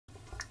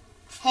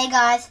Hey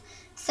guys,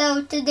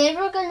 so today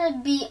we're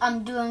gonna be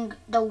doing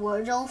the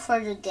Wordle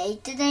for the day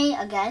today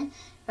again.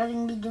 We're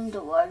gonna be doing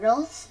the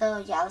Wordle,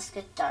 so yeah, let's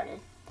get started.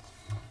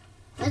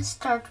 Let's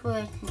start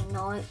with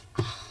noise.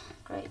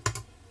 Great.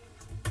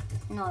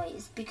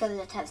 Noise, because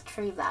it has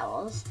 3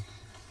 vowels.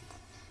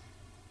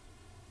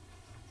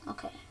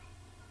 Okay.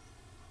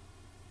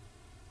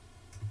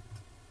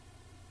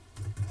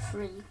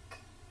 Freak.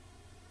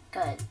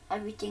 Good.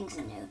 Everything's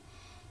new.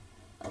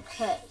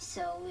 Okay,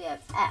 so we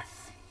have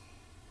F.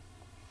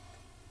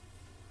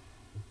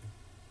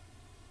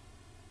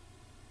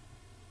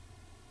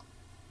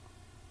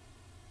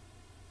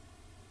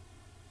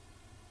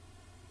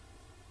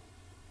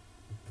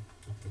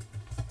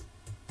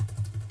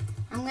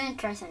 I'm gonna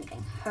try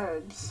something.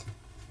 Herbs.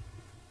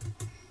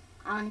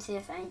 I want to see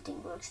if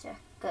anything works there.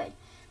 Good.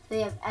 So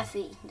we have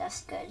F-E.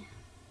 That's good.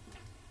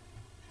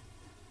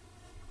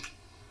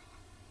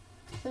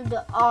 So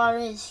the R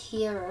is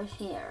here or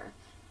here.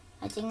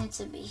 I think it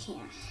should be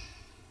here.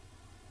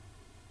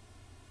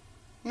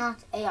 Not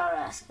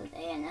A-R-S, because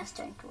A-N-S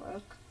didn't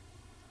work.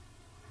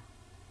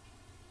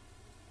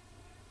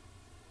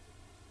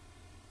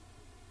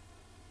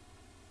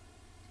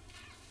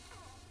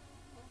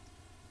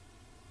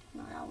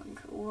 No, that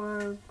wouldn't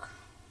work.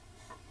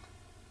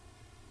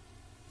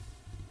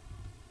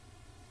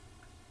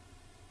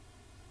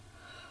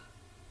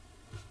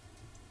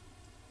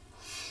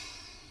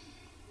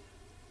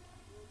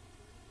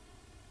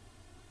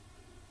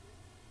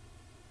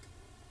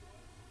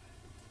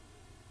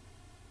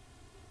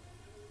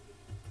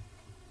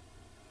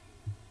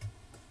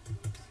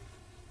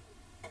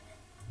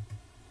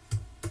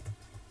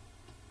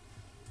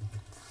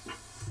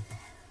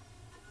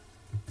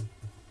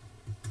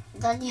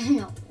 Not even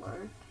a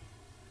word.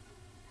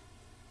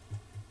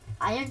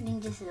 I don't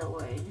think this is a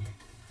word.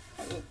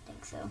 I didn't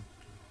think so.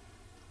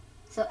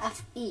 So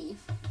F-E.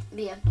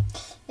 We have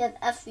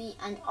F-E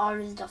and R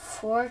is the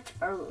 4th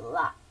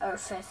or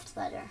 5th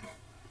letter.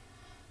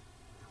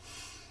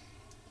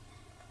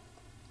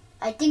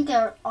 I think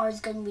R is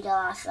going to be the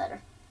last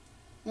letter.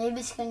 Maybe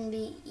it's going to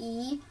be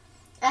E,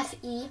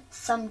 F-E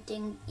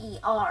something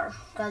E-R,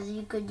 because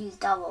you could use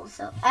double.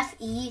 So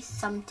F-E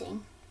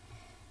something.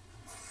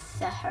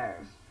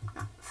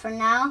 For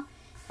now,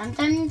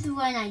 sometimes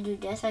when I do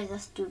this, I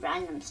just do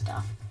random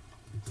stuff.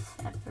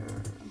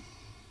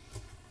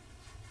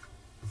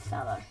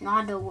 Feller,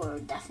 not a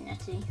word,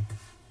 definitely.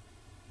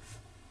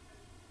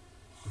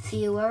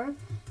 Fewer,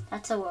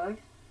 that's a word.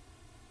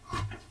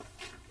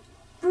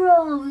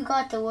 Bro, we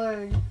got the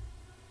word.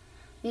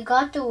 We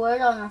got the word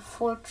on our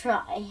 4th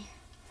try.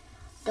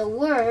 The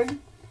word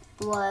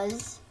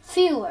was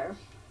fewer.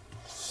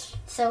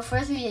 So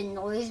first we did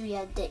noise, we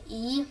had the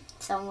E,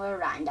 somewhere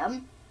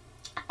random.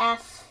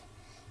 F,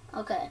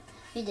 okay,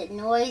 we did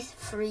noise,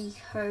 free,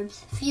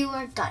 herbs,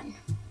 fewer, done.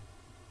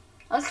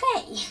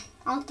 Okay,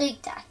 I'll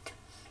take that.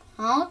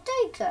 I'll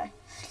take that.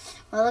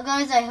 Well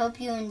guys, I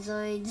hope you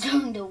enjoyed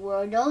doing the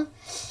Wordle.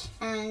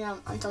 And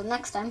until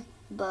next time,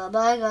 bye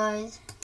bye guys.